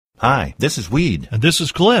Hi, this is Weed. And this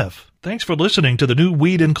is Cliff. Thanks for listening to the new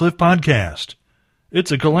Weed and Cliff podcast.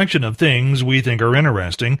 It's a collection of things we think are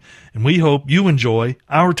interesting, and we hope you enjoy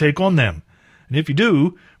our take on them. And if you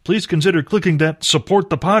do, please consider clicking that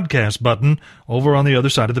support the podcast button over on the other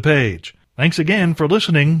side of the page. Thanks again for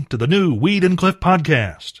listening to the new Weed and Cliff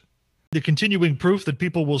podcast. The continuing proof that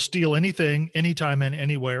people will steal anything, anytime, and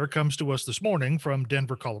anywhere comes to us this morning from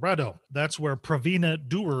Denver, Colorado. That's where Pravina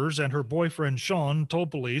Dewars and her boyfriend Sean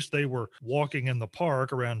told police they were walking in the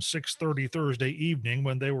park around 6:30 Thursday evening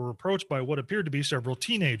when they were approached by what appeared to be several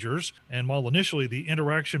teenagers. And while initially the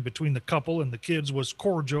interaction between the couple and the kids was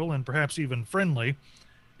cordial and perhaps even friendly,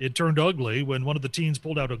 it turned ugly when one of the teens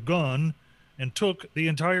pulled out a gun and took the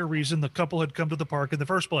entire reason the couple had come to the park in the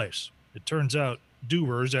first place. It turns out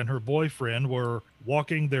Dewars and her boyfriend were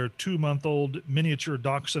walking their 2-month-old miniature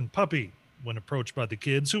dachshund puppy when approached by the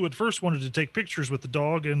kids, who at first wanted to take pictures with the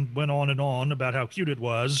dog and went on and on about how cute it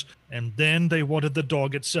was, and then they wanted the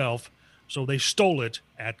dog itself, so they stole it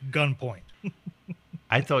at gunpoint.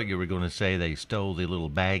 I thought you were going to say they stole the little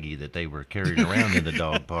baggie that they were carrying around in the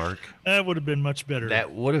dog park. That would have been much better.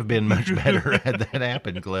 That would have been much better had that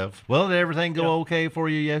happened, Cliff. Well, did everything go okay for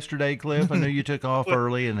you yesterday, Cliff? I know you took off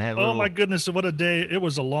early and had a little... Oh, my goodness, what a day. It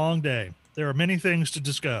was a long day. There are many things to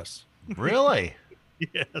discuss. Really?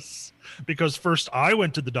 Yes, because first I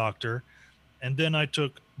went to the doctor, and then I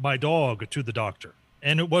took my dog to the doctor.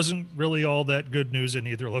 And it wasn't really all that good news in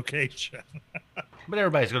either location. But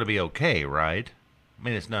everybody's going to be okay, right? I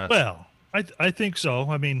mean, it's not... Well, I think so.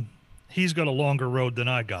 I mean, he's got a longer road than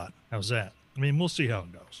I got. How's that? I mean, we'll see how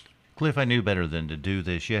it goes. Cliff, I knew better than to do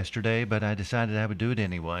this yesterday, but I decided I would do it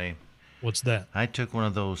anyway. What's that? I took one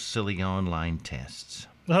of those silly online tests.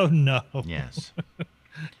 Oh, no. Yes.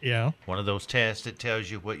 Yeah. One of those tests that tells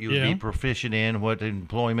you what you would be proficient in, what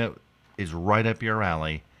employment is right up your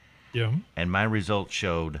alley. Yeah. And my results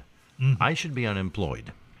showed I should be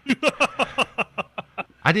unemployed.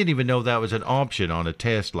 I didn't even know that was an option on a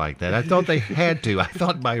test like that. I thought they had to. I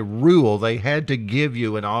thought by rule they had to give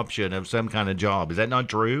you an option of some kind of job. Is that not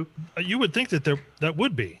true? You would think that that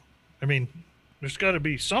would be. I mean, there's got to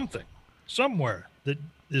be something somewhere that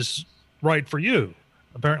is right for you.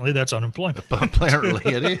 Apparently that's unemployment.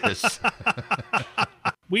 Apparently it is.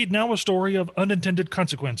 We'd now a story of unintended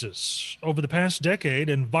consequences. Over the past decade,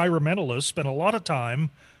 environmentalists spent a lot of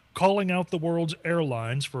time calling out the world's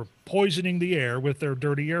airlines for poisoning the air with their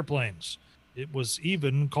dirty airplanes. It was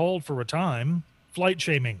even called for a time flight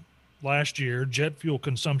shaming. Last year, jet fuel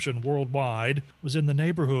consumption worldwide was in the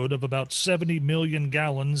neighborhood of about 70 million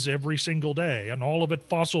gallons every single day, and all of it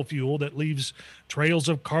fossil fuel that leaves trails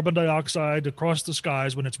of carbon dioxide across the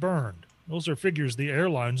skies when it's burned. Those are figures the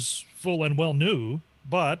airlines full and well knew,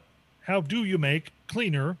 but how do you make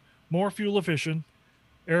cleaner, more fuel-efficient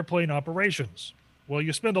airplane operations? Well,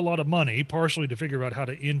 you spend a lot of money, partially to figure out how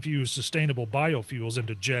to infuse sustainable biofuels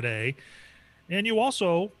into Jet A, and you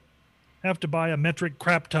also have to buy a metric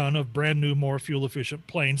crap ton of brand new, more fuel-efficient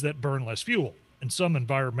planes that burn less fuel. And some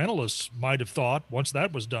environmentalists might have thought, once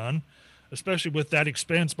that was done, especially with that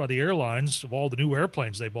expense by the airlines of all the new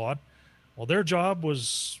airplanes they bought, well, their job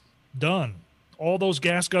was done. All those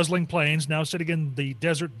gas-guzzling planes now sitting in the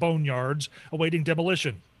desert boneyards awaiting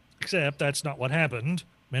demolition. Except that's not what happened.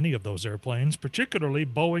 Many of those airplanes, particularly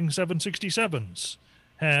Boeing 767s,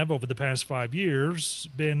 have, over the past 5 years,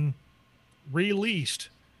 been released,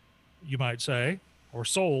 you might say, or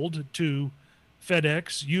sold to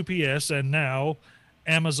FedEx, UPS, and now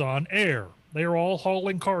Amazon Air. They are all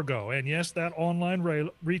hauling cargo. And yes, that online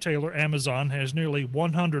retailer Amazon has nearly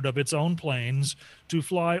 100 of its own planes to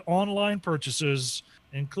fly online purchases,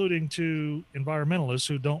 including to environmentalists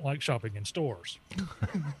who don't like shopping in stores.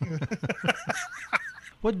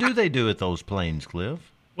 What do they do with those planes, Cliff?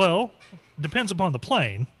 Well, depends upon the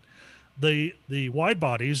plane. The wide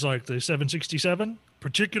bodies, like the 767,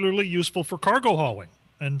 particularly useful for cargo hauling.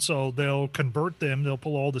 And so they'll convert them. They'll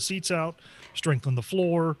pull all the seats out, strengthen the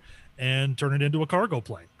floor, and turn it into a cargo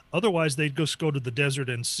plane. Otherwise, they'd just go to the desert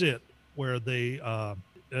and sit where they,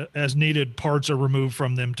 as needed, parts are removed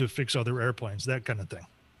from them to fix other airplanes, that kind of thing.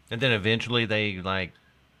 And then eventually they,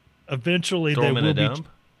 Eventually throw they them in will a be... dump?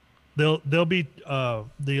 They'll be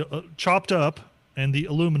chopped up and the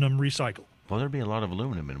aluminum recycled. Well, there'd be a lot of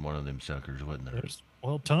aluminum in one of them suckers, wouldn't there?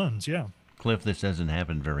 Well, tons, yeah. Cliff, this doesn't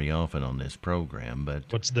happen very often on this program, but...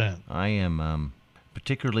 What's that? I am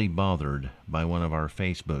particularly bothered by one of our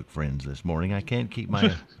Facebook friends this morning. I can't keep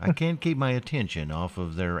my attention off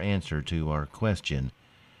of their answer to our question,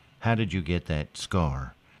 how did you get that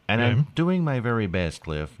scar? And I'm doing my very best,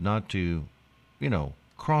 Cliff, not to,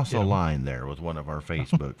 cross a line there with one of our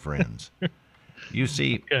Facebook friends. You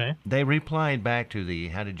see, Okay. they replied back to the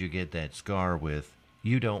 "How did you get that scar?" with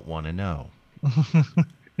 "You don't want to know,"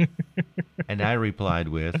 and I replied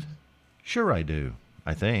with, "Sure, I do.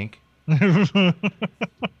 I think."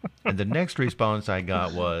 And the next response I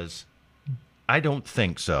got was, "I don't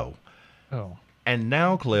think so." Oh. And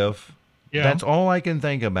now, Cliff, Yeah. that's all I can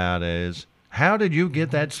think about is, how did you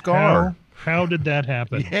get that scar? How did that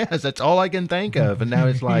happen? Yes, that's all I can think of. And now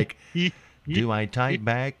it's like, do I type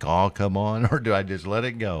back? Oh, come on. Or do I just let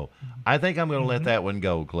it go? I think I'm going to let that one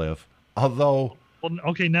go, Cliff. Although, Well,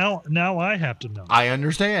 okay, now I have to know. I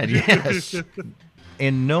understand, yes.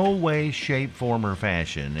 In no way, shape, form, or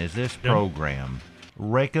fashion is this program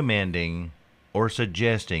recommending or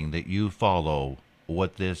suggesting that you follow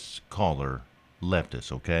what this caller left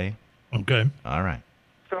us, okay? Okay. All right.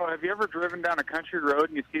 So have you ever driven down a country road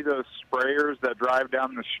and you see those sprayers that drive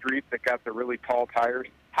down the street that got the really tall tires?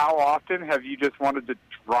 How often have you just wanted to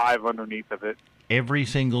drive underneath of it? Every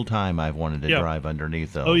single time I've wanted to drive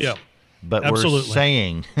underneath those. Oh, yeah. But Absolutely. we're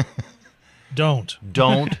saying Don't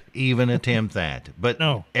even attempt that. But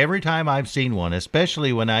No. every time I've seen one,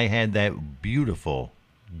 especially when I had that beautiful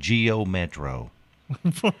Geo Metro,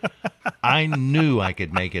 I knew I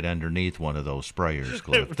could make it underneath one of those sprayers,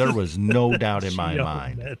 Cliff. There was no doubt in my Geo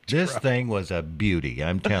mind. Metro. This thing was a beauty,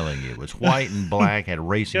 I'm telling you. It was white and black, had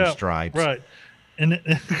racing stripes. Right. And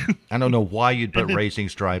I don't know why you'd put racing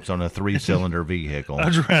stripes on a 3-cylinder vehicle.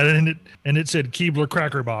 that's right. And it said Keebler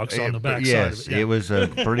Cracker Box on the back Yes, side of it. it was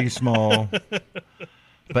pretty small.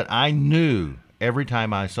 But I knew every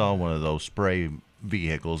time I saw one of those spray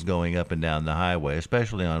vehicles going up and down the highway,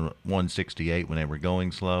 especially on 168 when they were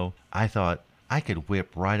going slow, I thought I could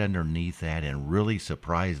whip right underneath that and really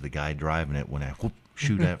surprise the guy driving it when I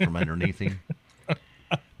shoot out from underneath him.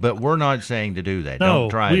 But we're not saying to do that. No, Don't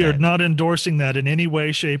try we that. are not endorsing that in any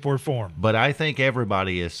way, shape, or form. But I think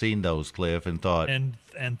everybody has seen those, Cliff, and thought, And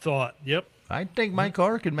thought, yep. I think my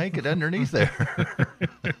car can make it underneath there.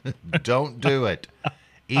 Don't do it.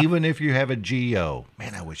 Even if you have a Geo.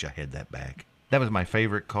 Man, I wish I had that back. That was my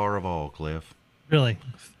favorite car of all, Cliff. Really,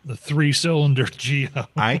 the 3-cylinder Geo.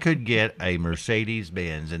 I could get a Mercedes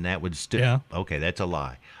Benz, and that would still. Yeah. Okay, that's a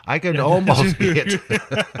lie. I could almost get.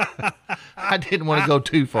 I didn't want to go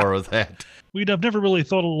too far with that. I've never really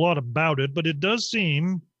thought a lot about it, but it does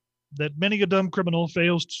seem that many a dumb criminal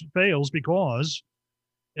fails because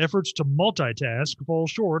efforts to multitask fall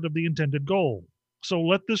short of the intended goal. So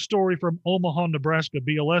let this story from Omaha, Nebraska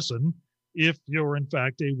be a lesson if you're in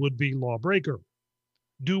fact a would-be lawbreaker.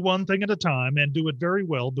 Do one thing at a time and do it very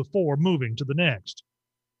well before moving to the next.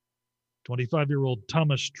 25-year-old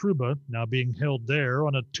Thomas Truba now being held there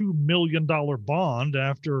on a $2 million bond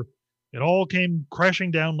after it all came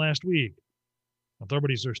crashing down last week.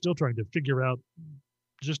 Authorities are still trying to figure out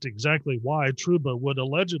just exactly why Truba would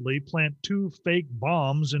allegedly plant 2 fake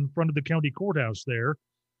bombs in front of the county courthouse there,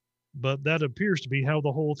 but that appears to be how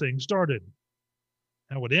the whole thing started.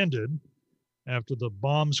 How it ended, after the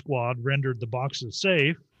bomb squad rendered the boxes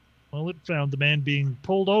safe, well, it found the man being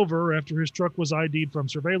pulled over after his truck was ID'd from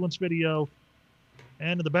surveillance video,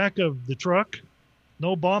 and in the back of the truck,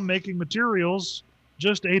 no bomb-making materials,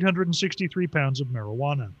 just 863 pounds of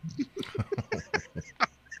marijuana.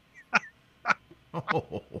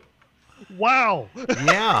 Oh, Wow.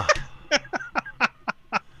 yeah.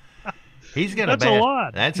 He's got That's a bad. a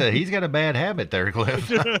lot. He's got a bad habit there, Cliff.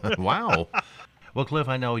 Wow. Well, Cliff,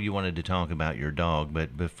 I know you wanted to talk about your dog,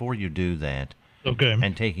 but before you do that, Okay.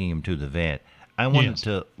 and taking him to the vet, I wanted Yes.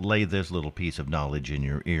 to lay this little piece of knowledge in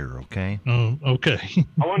your ear, okay? Oh, okay.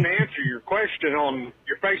 I wanted to answer your question on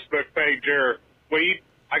your Facebook page there, Weed.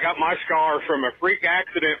 I got my scar from a freak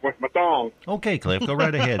accident with my thong. Okay, Cliff, go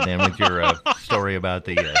right ahead then with your story about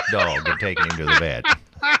the dog and taking him to the vet.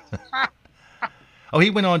 Oh, he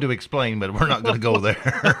went on to explain, but we're not going to go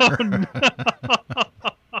there.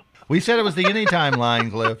 We said it was the anytime line,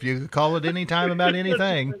 Cliff. You could call it anytime about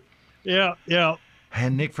anything. Yeah.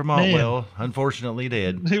 And Nick from Altwell, unfortunately,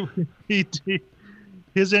 did.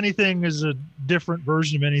 His anything is a different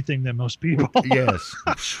version of anything than most people. Yes.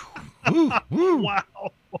 Woo, woo. Wow.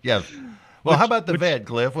 Yeah. Well, how about the vet,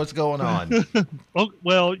 Cliff? What's going on? Oh,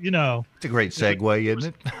 well, you know, It's a great segue,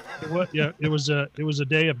 isn't it? it was a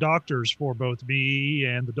day of doctors for both me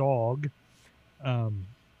and the dog.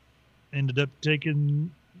 Ended up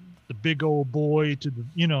taking the big old boy to the,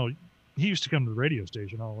 he used to come to the radio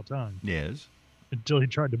station all the time Yes. until he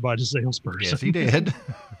tried to bite a salesperson. Yes, he did.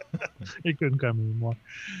 He couldn't come anymore.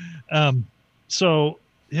 So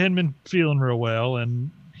he hadn't been feeling real well, and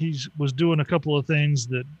he was doing a couple of things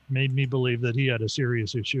that made me believe that he had a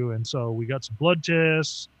serious issue. And so we got some blood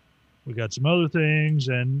tests, We got some other things,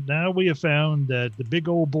 and now we have found that the big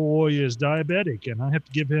old boy is diabetic, and I have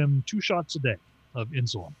to give him 2 shots a day of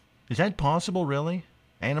insulin. Is that possible, really?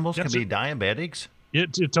 Animals Yes, can be diabetics?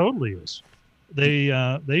 It totally is.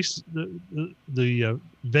 The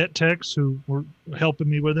vet techs who were helping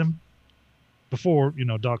me with him before,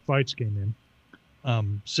 Doc Fights came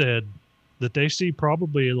in, said that they see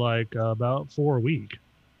probably like about 4 a week.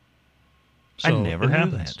 I So never it knew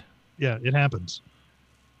happens. that. Yeah, it happens.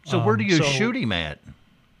 So where do you so- shoot him at?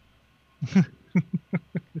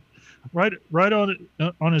 Right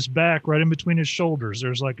on his back, right in between his shoulders.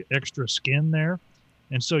 There's like extra skin there,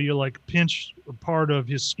 and so you like pinch a part of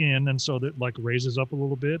his skin, and so that like raises up a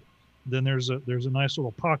little bit. Then there's a nice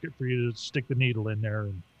little pocket for you to stick the needle in there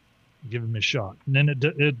and give him his shot. And then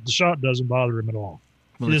the shot doesn't bother him at all.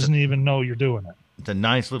 Well, He it's doesn't even know you're doing it. It's a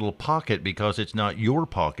nice little pocket because it's not your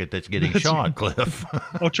pocket that's getting shot, Cliff.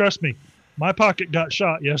 Oh, trust me, my pocket got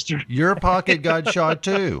shot yesterday. Your pocket got shot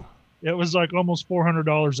too. It was like almost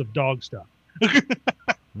 $400 of dog stuff.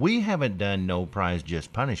 We haven't done No Prize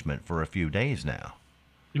Just Punishment for a few days now.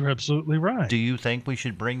 You're absolutely right. Do you think we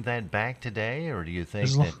should bring that back today, or do you think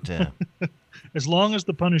As long- that... As long as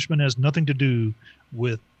the punishment has nothing to do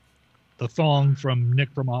with the thong from Nick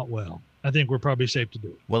from Otwell, I think we're probably safe to do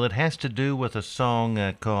it. Well, it has to do with a song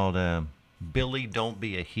called Billy Don't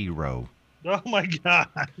Be a Hero. Oh my gosh.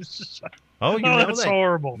 Oh, you know that's that?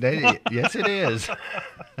 horrible. Yes, it is.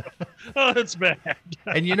 Oh, that's bad.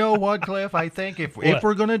 And you know what, Cliff? I think if What?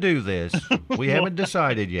 we're going to do this, we haven't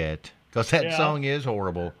decided yet, because that Yeah. song is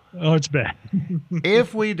horrible. Oh, it's bad.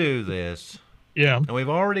 If we do this, Yeah. and we've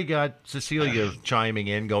already got Cecilia chiming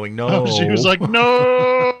in going, no. Oh, she was like,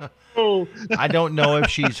 no. I don't know if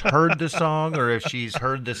she's heard the song or if she's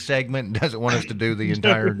heard the segment and doesn't want us to do the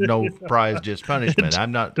entire No Prize Just Punishment.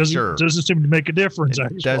 I'm not sure. Doesn't seem to make a difference. It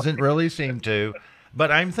actually. doesn't really seem to. But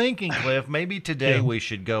I'm thinking, Cliff, maybe today Yeah. we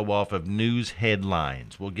should go off of news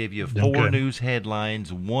headlines. We'll give you 4 Okay. news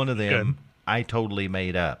headlines. One of them Good. I totally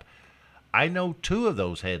made up. I know 2 of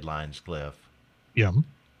those headlines, Cliff. Yeah.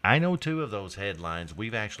 I know 2 of those headlines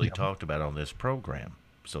we've actually talked about on this program.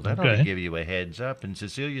 So that ought to Okay. give you a heads up. And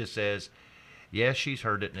Cecilia says, yes, she's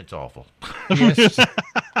heard it and it's awful. Yes.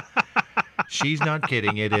 She's not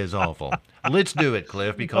kidding. It is awful. Let's do it,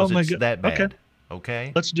 Cliff, because Oh, my it's God. that bad. Okay.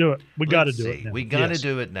 Okay? Let's do it. We got to Let's do see. it now. We got to Yes.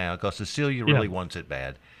 do it now because Cecilia Yeah. really wants it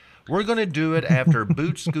bad. We're going to do it after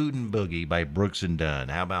Boot Scootin' Boogie by Brooks and Dunn.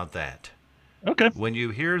 How about that? Okay. When you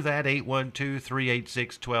hear that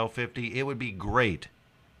 812-386-1250, it would be great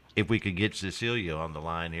if we could get Cecilia on the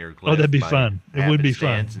line here, Cliff. Oh, that'd be by fun. It would be fun.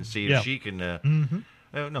 happenstance, and see if Yeah. she can,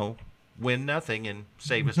 Mm-hmm. win nothing and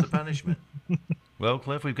save us the punishment. Well,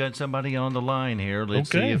 Cliff, we've got somebody on the line here.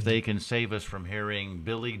 Let's see Okay. if they can save us from hearing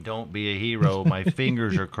Billy Don't Be a Hero. My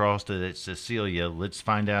fingers are crossed that it's Cecilia. Let's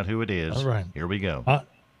find out who it is. All right. Here we go.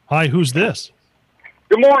 Hi, who's this?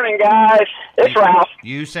 Good morning, guys. It's Ralph.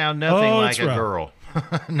 You sound nothing Oh, like it's a Ralph. girl.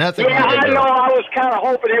 Nothing Yeah, like a I girl. know. I was kind of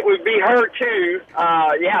hoping it would be her too.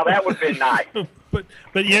 Yeah, that would have been nice. But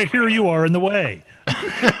yeah, here you are in the way.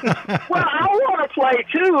 Well, I want to play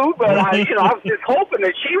too, but I was just hoping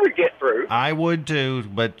that she would get through. I would too,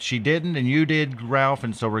 but she didn't, and you did, Ralph,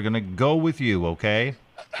 and so we're going to go with you, okay?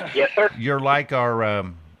 Yes, sir. You're like our,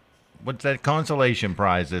 what's that consolation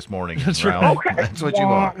prize this morning, That's Ralph? right. Okay. That's what you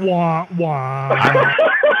Wah, are. wah, wah.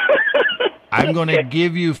 I'm going to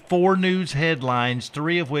give you 4 news headlines,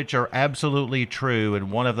 3 of which are absolutely true,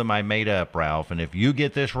 and one of them I made up, Ralph. And if you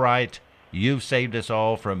get this right, you've saved us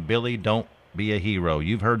all from Billy Don't Be a Hero.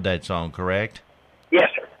 You've heard that song, correct? Yes,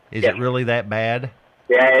 sir. Is Yes, it really that bad?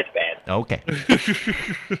 Yeah, it's bad. Okay.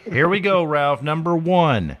 Here we go, Ralph. Number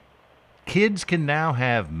 1. Kids can now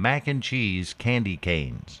have mac and cheese candy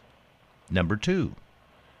canes. Number 2.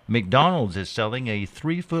 McDonald's is selling a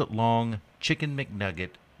 3-foot-long Chicken McNugget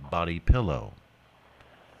body pillow.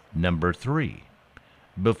 Number 3.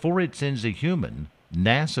 Before it sends a human,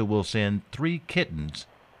 NASA will send 3 kittens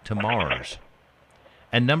to Mars.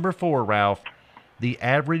 And number 4, Ralph, the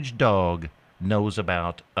average dog knows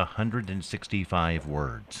about 165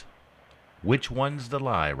 words. Which one's the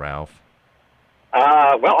lie, Ralph?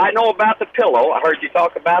 Well, I know about the pillow. I heard you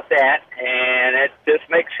talk about that, and it just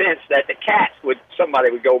makes sense that the cats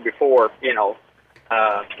somebody would go before,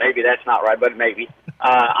 maybe that's not right, but maybe.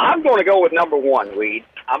 I'm going to go with number 1, Weed.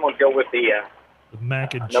 I'm going to go with the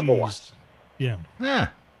Mac and cheese. number 1. Yeah. Yeah.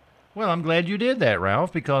 Well, I'm glad you did that,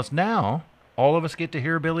 Ralph, because now all of us get to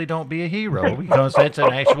hear Billy Don't Be a Hero because that's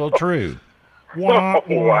an actual true. Wah, wah,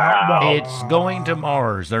 Wow. wah. It's going to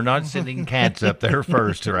Mars. They're not sending cats up there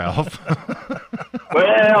first, Ralph.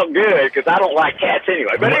 Well, good, because I don't like cats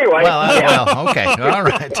anyway. But anyway, Well, okay. All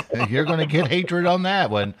right. You're going to get hatred on that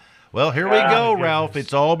one. Well, here we go, my Ralph. goodness.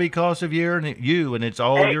 It's all because of you, and it's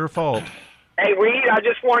all Hey. your fault. Hey, Reed, I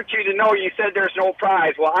just want you to know you said there's no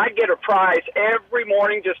prize. Well, I get a prize every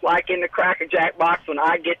morning, just like in the Cracker Jack box, when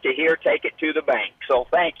I get to hear Take It to the Bank. So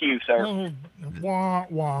thank you, sir. Oh, wah,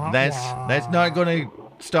 wah, That's wah. not going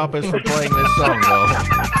to stop us from playing this song,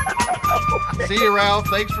 though. See you, Ralph.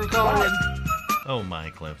 Thanks for calling. Oh my,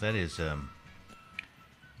 Cliff, that is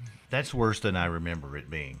that's worse than I remember it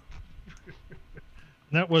being.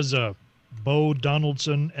 That was Bo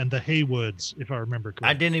Donaldson and the Haywoods, if I remember I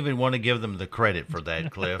correctly. didn't even want to give them the credit for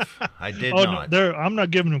that, Cliff. I did Oh, not. no, I'm not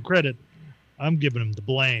giving them credit. I'm giving them the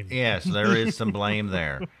blame. Yes, there is some blame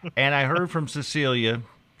there. And I heard from Cecilia.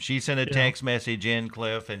 She sent a text message in,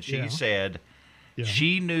 Cliff, and she Yeah. said Yeah.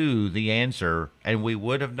 she knew the answer, and we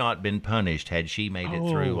would have not been punished had she made it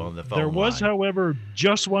through on the phone There was, line. however,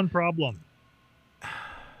 just one problem.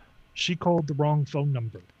 She called the wrong phone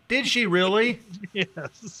number. Did she really?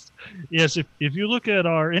 Yes. Yes, if you look at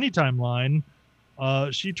our Anytime line,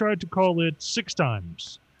 she tried to call it 6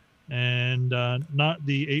 times, and not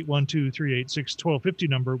the 812-386-1250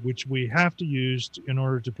 number, which we have to use in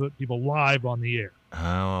order to put people live on the air.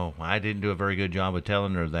 Oh, I didn't do a very good job of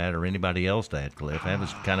telling her that or anybody else that, Cliff. That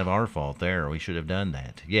was kind of our fault there. We should have done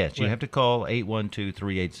that. Yes, you Well- have to call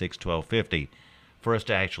 812-386-1250 for us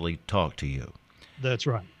to actually talk to you. That's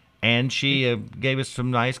right. And she gave us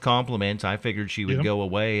some nice compliments. I figured she would Yeah. go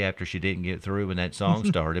away after she didn't get through when that song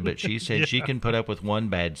started, but she said she can put up with one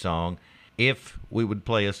bad song if we would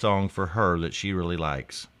play a song for her that she really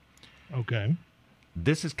likes. Okay.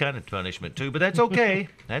 This is kind of punishment too, but that's okay.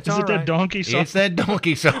 That's Is all it that right. donkey song? It's that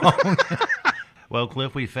donkey song. Well,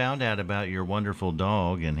 Cliff, we found out about your wonderful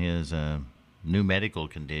dog and his new medical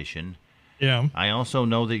condition. Yeah. I also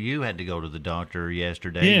know that you had to go to the doctor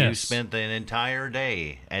yesterday. You Yes. spent an entire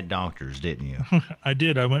day at doctor's, didn't you? I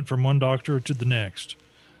did. I went from one doctor to the next.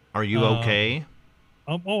 Are you okay?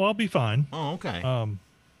 I'll be fine. Oh, okay.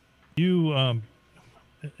 You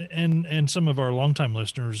and some of our longtime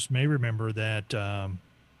listeners may remember that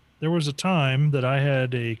there was a time that I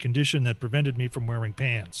had a condition that prevented me from wearing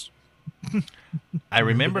pants. I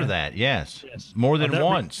remember that. Yes. Yes. More than that re-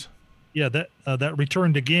 once. Yeah, that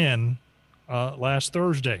returned again last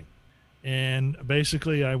Thursday, and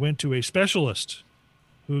basically I went to a specialist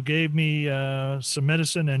who gave me some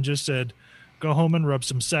medicine and just said, "Go home and rub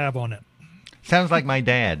some salve on it." Sounds like my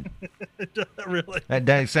dad. Really? That's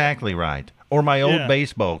exactly right. Or my old Yeah.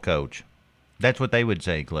 baseball coach. That's what they would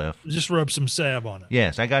say, Cliff. Just rub some salve on it.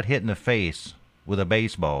 Yes, I got hit in the face with a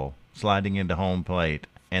baseball sliding into home plate,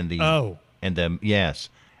 and yes,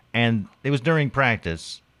 and it was during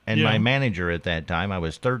practice. And my Yeah. manager at that time, I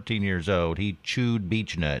was 13 years old. He chewed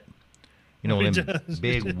beech nut, He them does.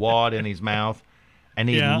 big wad in his mouth, and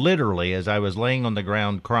he Yeah. literally, as I was laying on the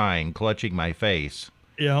ground crying, clutching my face,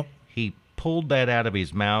 Yeah. he pulled that out of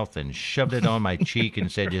his mouth and shoved it on my cheek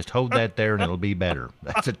and said, "Just hold that there, and it'll be better."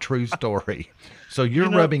 That's a true story. So you're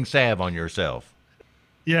You know- rubbing salve on yourself.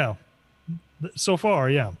 Yeah. So far,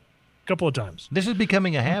 yeah. A couple of times. This is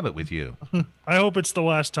becoming a habit with you. I hope it's the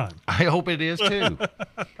last time. I hope it is too.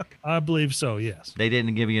 I believe so, yes. They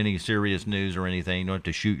didn't give you any serious news or anything. You don't have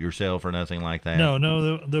to shoot yourself or nothing like that. No,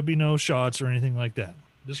 there'll be no shots or anything like that.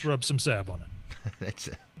 Just rub some salve on it. That's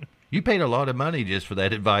you paid a lot of money just for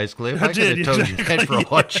that advice, Cliff. I I could have did, told you that exactly, for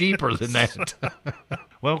a lot cheaper than that.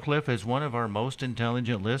 Well, Cliff, as one of our most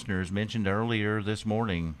intelligent listeners mentioned earlier this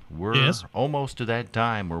morning, we're Yes. almost to that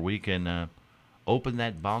time where we can open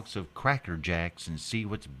that box of Cracker Jacks and see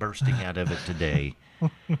what's bursting out of it today.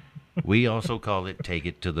 We also call it Take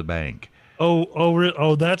It to the Bank.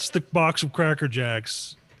 Oh, that's the box of Cracker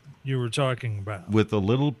Jacks you were talking about. With a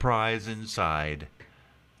little prize inside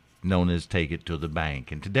known as Take It to the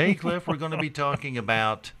Bank. And today, Cliff, we're going to be talking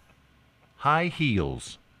about high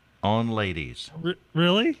heels on ladies.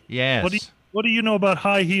 Really? Yes. What do you know about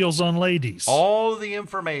high heels on ladies? All the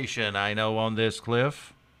information I know on this,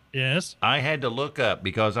 Cliff, Yes. I had to look up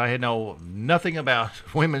because I had know nothing about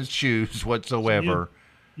women's shoes whatsoever.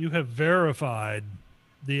 You have verified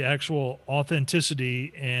the actual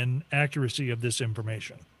authenticity and accuracy of this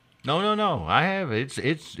information. No. I have.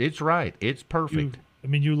 It's right. It's perfect.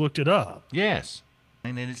 You looked it up. Yes.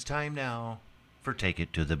 And then it's time now for Take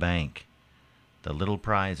It to the Bank. The little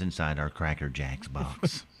prize inside our Cracker Jacks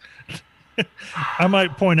box. I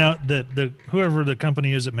might point out that whoever the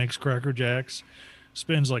company is that makes Cracker Jacks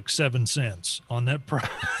spends like 7 cents on that price.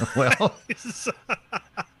 Well,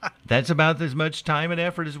 that's about as much time and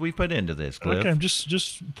effort as we put into this, Cliff. Okay, I'm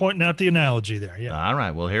just pointing out the analogy there. Yeah. All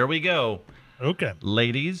right, well, here we go. Okay.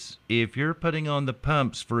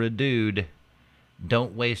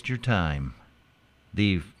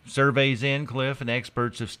 The survey's in, Cliff, and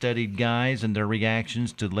experts have studied guys and their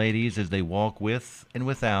reactions to ladies as they walk with and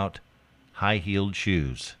without high-heeled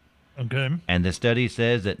shoes. Okay. And the study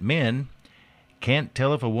says that men can't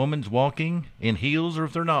tell if a woman's walking in heels or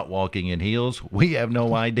if they're not walking in heels. We have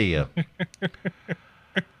no idea.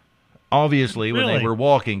 Obviously, when they Really? were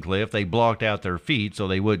walking, Cliff, they blocked out their feet so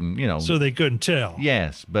they wouldn't, So they couldn't tell.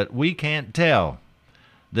 Yes, but we can't tell.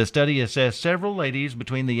 The study assessed several ladies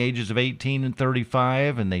between the ages of 18 and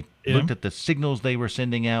 35, and they looked at the signals they were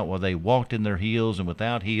sending out while they walked in their heels and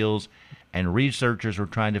without heels, and researchers were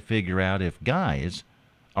trying to figure out if guys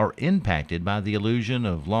are impacted by the illusion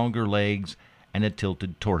of longer legs and a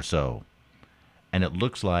tilted torso. And it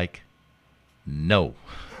looks like no.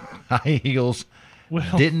 High heels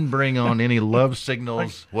Well, didn't bring on any love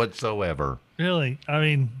signals whatsoever. really, I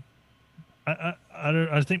mean,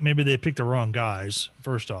 I think maybe they picked the wrong guys,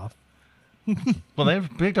 first off. Well, they've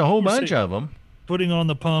picked a whole bunch of them. Putting on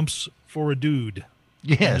the pumps for a dude.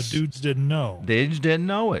 And Yes. the dudes didn't know. They just didn't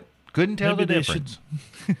know it. Couldn't tell Maybe the they should-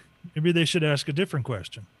 difference. Maybe they should ask a different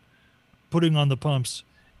question. Putting on the pumps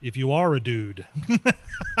if you are a dude.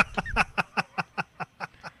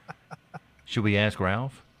 Should we ask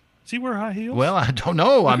Ralph? Does he wear high heels? Well, I don't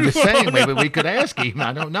know. I'm just saying maybe we could ask him.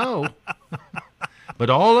 I don't know. But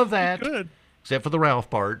all of that, Good. except for the Ralph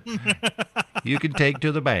part, you can take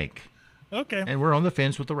to the bank. Okay. And we're on the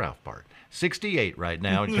fence with the Ralph part. 68 right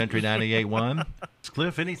now in Country 98.1.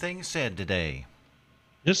 Cliff, anything said today?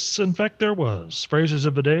 Yes, in fact, there was. Phrases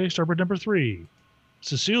of the day start with number 3.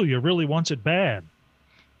 Cecilia really wants it bad.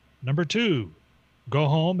 Number 2, go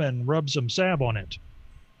home and rub some salve on it.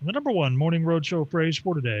 And the number 1 morning roadshow phrase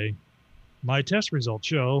for today, my test results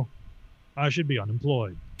show I should be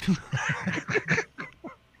unemployed.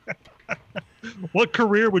 What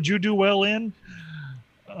career would you do well in?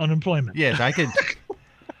 Unemployment. Yes, I could.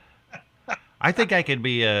 I think I could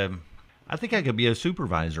be a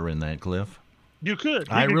supervisor in that, Cliff. You could.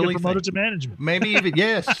 You I could really get promoted think- to management. Maybe even,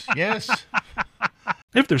 yes.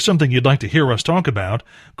 If there's something you'd like to hear us talk about,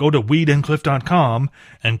 go to weedandcliff.com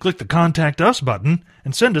and click the Contact Us button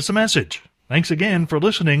and send us a message. Thanks again for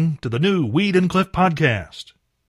listening to the new Weed and Cliff podcast.